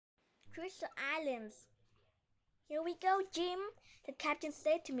Treasure Islands. Here we go, Jim, the captain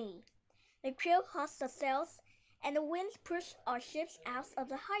said to me. The crew hoisted the sails, and the wind pushed our ships out of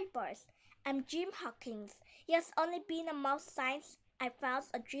the harbors. I'm Jim Hawkins. It has only been a month since I found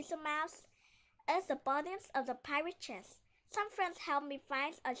a treasure mouse as the bottoms of the pirate chest. Some friends helped me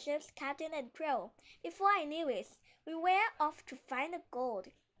find a ship's captain and crew. Before I knew it, we were off to find the gold.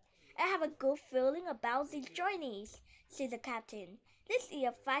 I have a good feeling about these journeys, said the captain. This is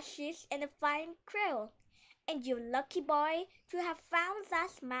a fast ship and a fine crew. And you lucky boy to have found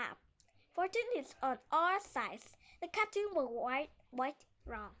that map. Fortune is on our side. The captain was quite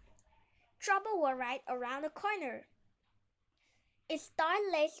wrong. Trouble was right around the corner. It started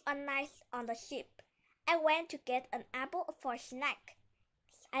late one night on the ship. I went to get an apple for a snack.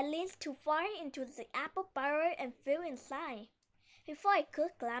 I leaned too far into the apple barrel and fell inside. Before I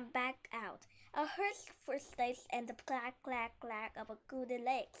could climb back out, I heard footsteps and the clack, clack, clack of a goody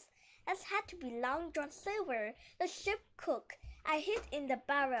legs. That had to be Long John Silver, the ship cook. I hid in the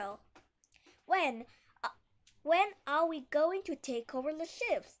barrel. When are we going to take over the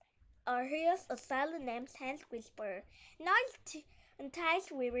ships? I heard a silent named Hans whisper. Now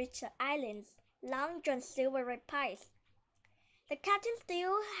until we reach the islands, Long John Silver replies. The captain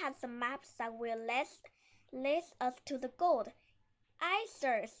still has the maps that will lead us to the gold. Aye,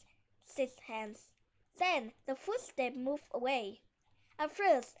 sirs, said Hans. Then the footsteps moved away. At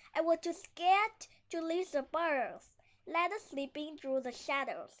first, I was too scared to leave the barrels. Later, slipping through the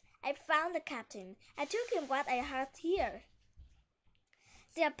shadows, I found the captain. I took him what I heard here.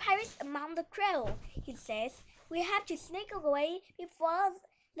 There are pirates among the crew, he says. We have to sneak away before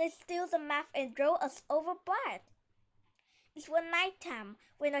they steal the map and throw us overboard. It was night time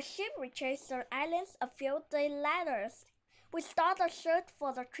when the ship reached the islands a few days later. We started a search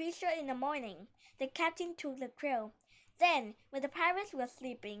for the treasure in the morning. The captain took the crew. Then, when the pirates were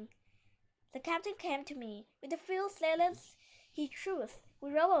sleeping, the captain came to me. With a few sailors he chose,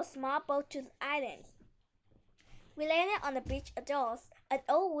 we rowed a small boat to the island. We landed on the beach outdoors. An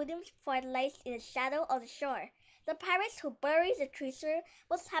old wooden fort lay in the shadow of the shore. The pirates who buried the treasure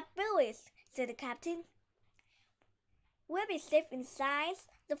must have built it, said the captain. We'll be safe inside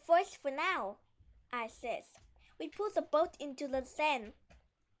the forest for now, I said. We put the boat into the sand.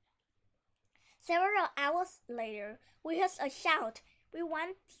 Several hours later, we heard a shout. We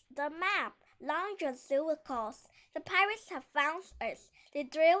want the map. Long John Silver calls. The pirates have found us. They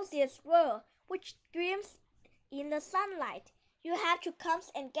drilled this world, which gleams in the sunlight. You have to come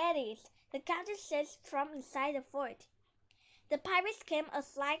and get it, the captain says from inside the fort. The pirates came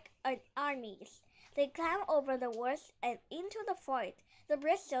as like an army. They climbed over the walls and into the fort. The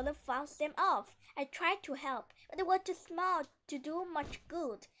brave sailor fought them off. I tried to help, but they were too small to do much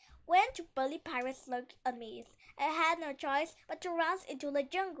good. When two burly pirates lurked on me, I had no choice but to run into the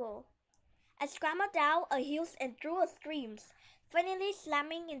jungle. I scrambled down a hill and through a stream, finally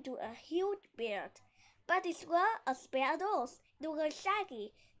slamming into a huge bear. But it was a pair of those. They were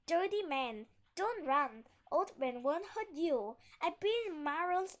shaggy, dirty men. Don't run. Old man won't hurt you. I've been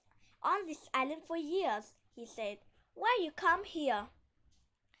marooned on this island for years, he said. Why you come here?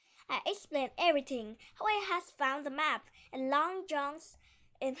 I explained everything, how I had found the map, and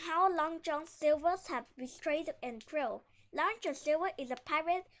how Long John Silver had betrayed and crew. Long John Silver is a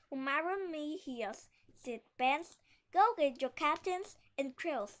pirate who marooned me here, said Ben. Go get your captains and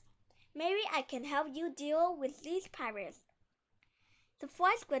crews. Maybe I can help you deal with these pirates. The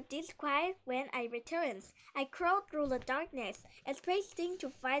forest was this quiet when I returned. I crawled through the darkness, expecting to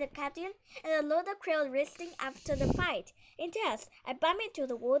find the captain and the little crew resting after the fight. Instead, I bumped into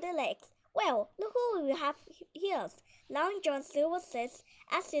the wooden legs. Well, look who we have here. Long John Silver says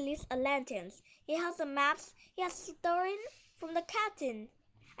as he lifts a lantern. He has the maps he has stolen from the captain.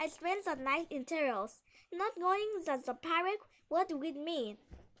 I spent the night in terrors, not knowing that the pirate was with me.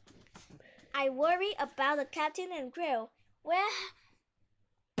 I worry about the captain and crew. Where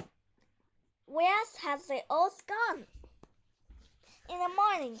has they all gone? In the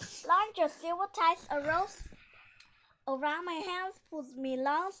morning, Long John Silver ties a rope around my hands, pulls me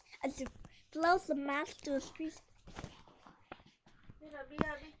along, and floats the maps to the street.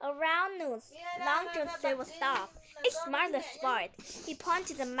 Around noon, Long John Silver stopped. It's marvelous sport. He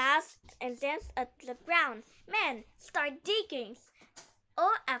pointed the maps and danced at the ground. Men, start digging.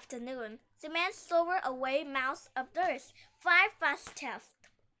 All afternoon, the men shoveled away mounds of dirt, 5 fast steps.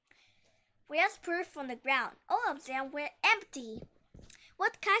 Wheels pulled from the ground. All of them were empty.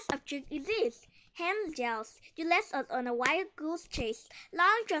 What kind of trick is this? Hans yells. You led us on a wild goose chase.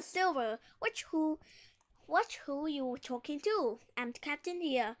 Long John Silver, watch who you talking to. I'm the captain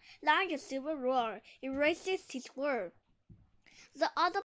here. Long John Silver roared. He raises his word. The other